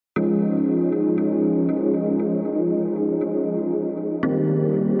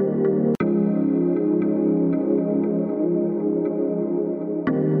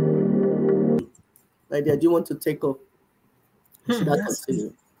Lydia, do you want to take up? Should I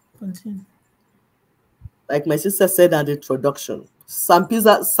continue? Continue. Like my sister said at the introduction,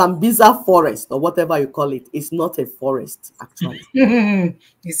 Sambisa forest, or whatever you call it, is not a forest, actually.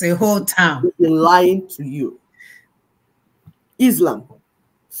 It's a whole town. It's been lying to you. Islam.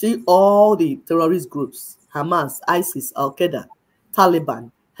 See all the terrorist groups, Hamas, ISIS, Al-Qaeda,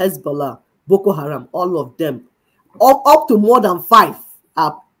 Taliban, Hezbollah, Boko Haram, all of them, up to more than 5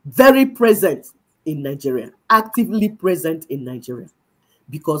 are very present in Nigeria, actively present in Nigeria,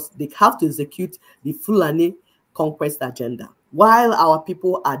 because they have to execute the Fulani conquest agenda while our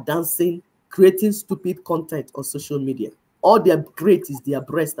people are dancing, creating stupid content on social media. All they're great is their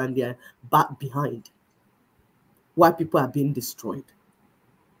breast and their back behind, while people are being destroyed.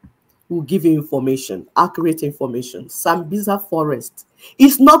 We'll give you information, accurate information. Sambisa forest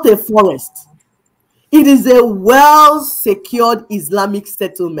is not a forest. It is a well-secured Islamic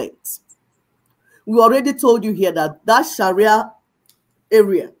settlement. We already told you here that that Sharia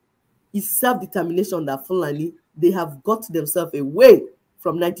area is self-determination that Fulani, they have got themselves away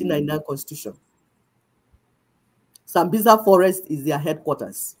from 1999 constitution. Sambisa forest is their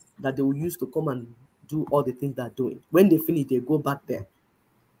headquarters that they will use to come and do all the things they're doing. When they finish, they go back there.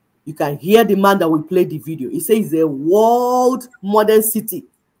 You can hear the man that will play the video. He says it's a world modern city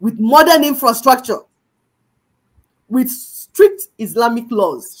with modern infrastructure, with strict Islamic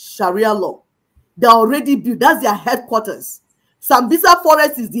laws, Sharia law. They're already built. That's their headquarters. Sambisa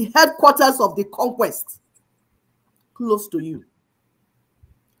forest is the headquarters of the conquest, close to you.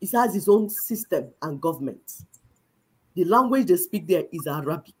 It has its own system and government. The language they speak there is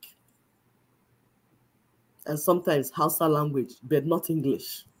Arabic, and sometimes Hausa language, but not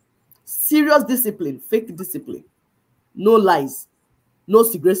English. Serious discipline, fake discipline, no lies, no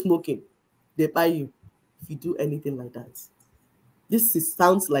cigarette smoking. They buy you if you do anything like that.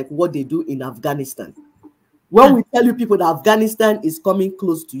 Sounds like what they do in Afghanistan. When we tell you people that Afghanistan is coming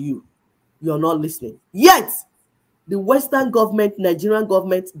close to you, you're not listening. Yet, the Western government, Nigerian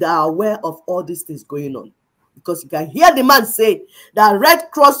government, they are aware of all these things going on. Because you can hear the man say that Red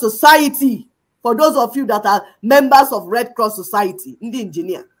Cross Society, for those of you that are members of Red Cross Society, in the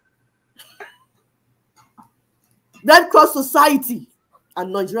engineer, Red Cross Society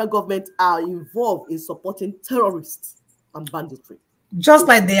and Nigerian government are involved in supporting terrorists and banditry. Just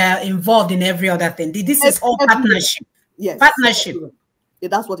like they are involved in every other thing. This is all partnership. Yes. Partnership. Yeah,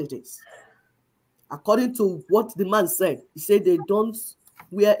 that's what it is. According to what the man said, he said they don't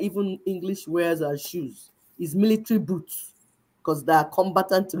wear even English wears and shoes. It's military boots because they are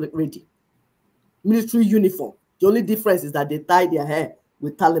combatant ready. Military uniform. The only difference is that they tie their hair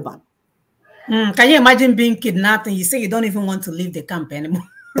with Taliban. Can you imagine being kidnapped and you say you don't even want to leave the camp anymore?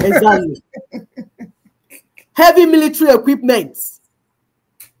 Exactly. Heavy military equipment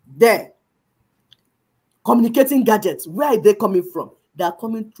there. Communicating gadgets. Where are they coming from? They are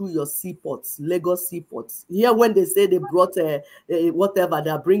coming through your seaports, Lagos seaports. Here, when they say they brought whatever, they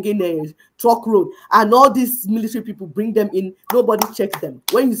are bringing a truck road, and all these military people bring them in. Nobody checks them.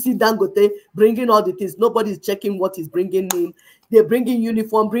 When you see Dangote bringing all the things, nobody is checking what he's bringing in. They're bringing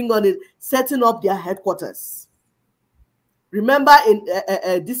uniform, bring on it, setting up their headquarters. Remember, in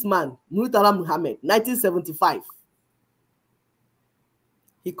this man, Murtala Muhammad, 1975,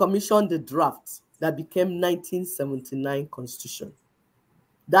 he commissioned the draft that became 1979 Constitution.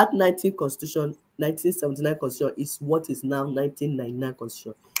 That 1979 Constitution is what is now 1999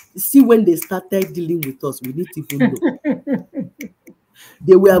 Constitution. You see, when they started dealing with us, we didn't even know.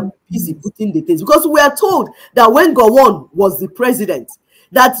 They were busy putting the things, because we are told that when Gowon was the president,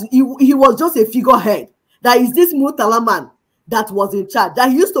 that he was just a figurehead. That is this Murtala man that was in charge,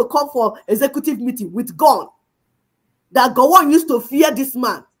 that he used to come for executive meeting with gun. That Gowon used to fear this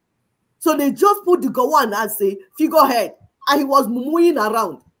man. So they just put the Gowon as a figurehead, and he was moving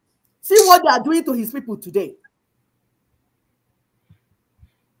around. See what they are doing to his people today.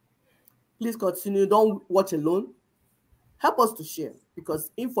 Please continue. Don't watch alone. Help us to share,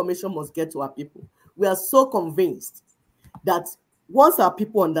 because information must get to our people. We are so convinced that once our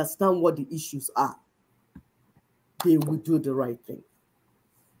people understand what the issues are, they will do the right thing.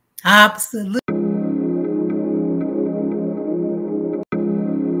 Absolutely.